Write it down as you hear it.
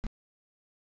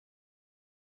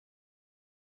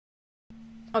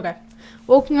Okay,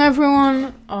 welcome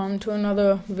everyone to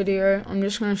another video. I'm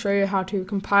just going to show you how to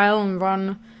compile and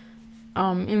run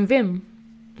in Vim.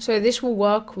 So this will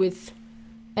work with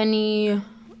any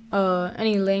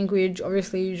language.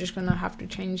 Obviously, you're just going to have to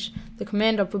change the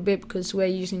command up a bit because we're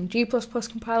using G++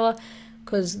 compiler.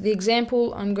 Because the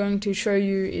example I'm going to show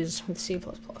you is with C++.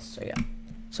 So yeah,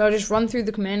 so I'll just run through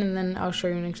the command and then I'll show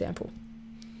you an example.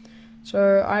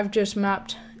 So I've just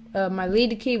mapped my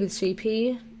leader key with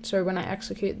CP. So when I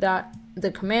execute that, the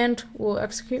command will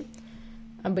execute,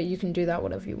 but you can do that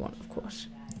whatever you want, of course.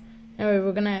 Anyway,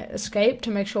 we're going to escape to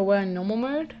make sure we're in normal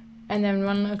mode, and then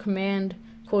run a command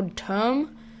called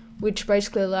term, which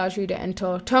basically allows you to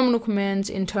enter terminal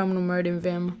commands in terminal mode in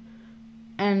Vim.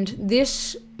 And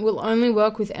this will only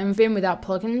work with nvim without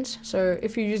plugins. So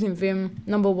if you're using Vim,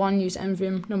 number 1, use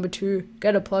nvim, number 2,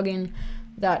 get a plugin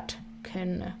that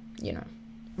can,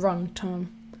 run term.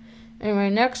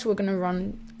 Anyway, next we're going to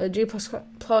run a G++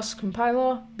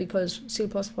 compiler because C++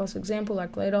 example,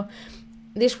 like later.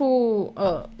 This will,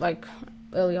 like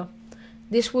earlier,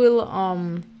 this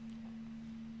will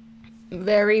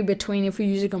vary between if you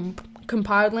use a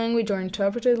compiled language or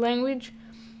interpreted language.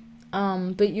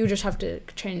 But you just have to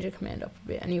change the command up a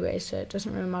bit anyway, so it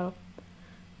doesn't really matter.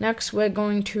 Next, we're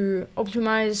going to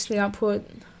optimize the output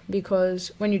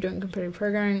because when you're doing competitive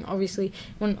programming, obviously you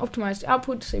want to optimize the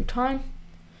output to save time.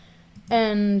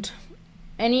 And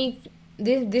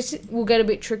this will get a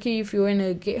bit tricky if you're in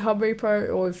a GitHub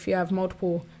repo or if you have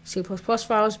multiple C++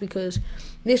 files, because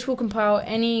this will compile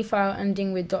any file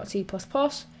ending with .c++.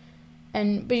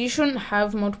 But you shouldn't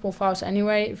have multiple files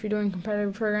anyway if you're doing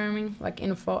competitive programming, like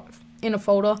in a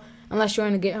folder, unless you're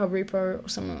in a GitHub repo or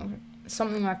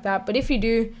something like that. But if you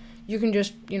do, you can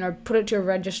just put it to a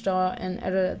register and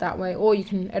edit it that way, or you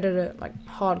can edit it, like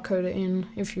hard code it in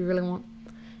if you really want.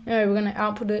 Anyway, we're going to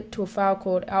output it to a file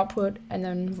called output and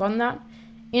then run that.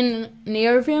 In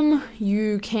nmap,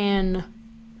 you can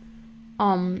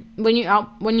when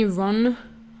you run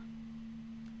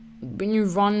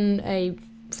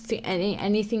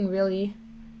anything really,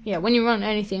 when you run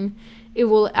anything, it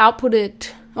will output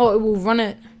it, or it will run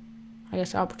it, I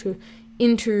guess output to,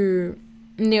 into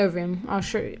nmap. I'll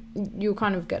show you, you'll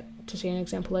kind of get to see an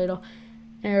example later.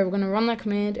 Anyway, we're going to run that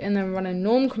command and then run a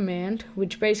norm command,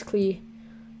 which basically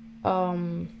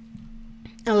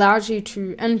allows you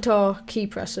to enter key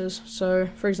presses. So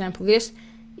for example, this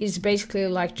is basically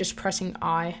like just pressing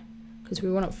I, because we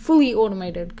want it fully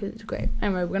automated because it's great.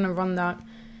 Anyway, we're going to run that.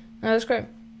 That's great.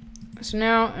 So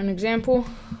now an example,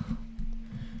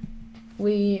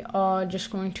 we are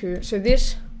just going to, so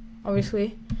this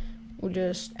obviously will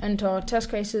just enter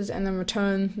test cases and then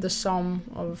return the sum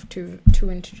of two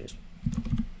integers.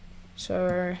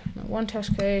 So one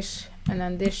test case, and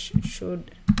then this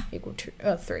should equal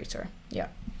to 3. Sorry, yeah,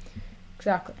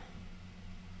 exactly.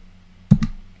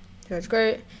 So it's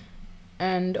great,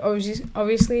 and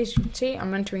obviously as you can see,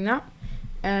 I'm entering that,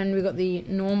 and we got the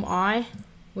norm I,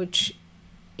 which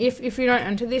if you don't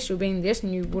enter this, you'll be in this,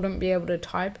 and you wouldn't be able to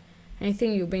type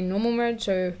anything. You'll be in normal mode.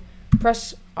 So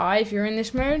press I if you're in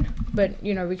this mode, but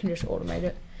we can just automate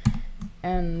it.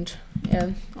 And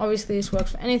yeah, obviously this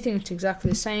works for anything. It's exactly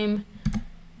the same.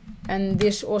 And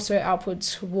this also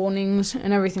outputs warnings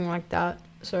and everything like that.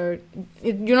 So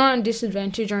you're not at a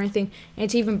disadvantage or anything. And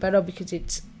it's even better because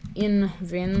it's in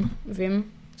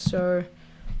Vim. So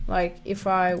like if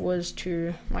I was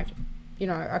to I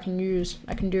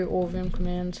can do all Vim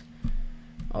commands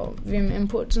or Vim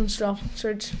inputs and stuff. So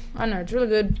it's really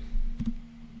good.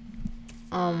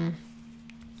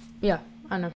 Yeah.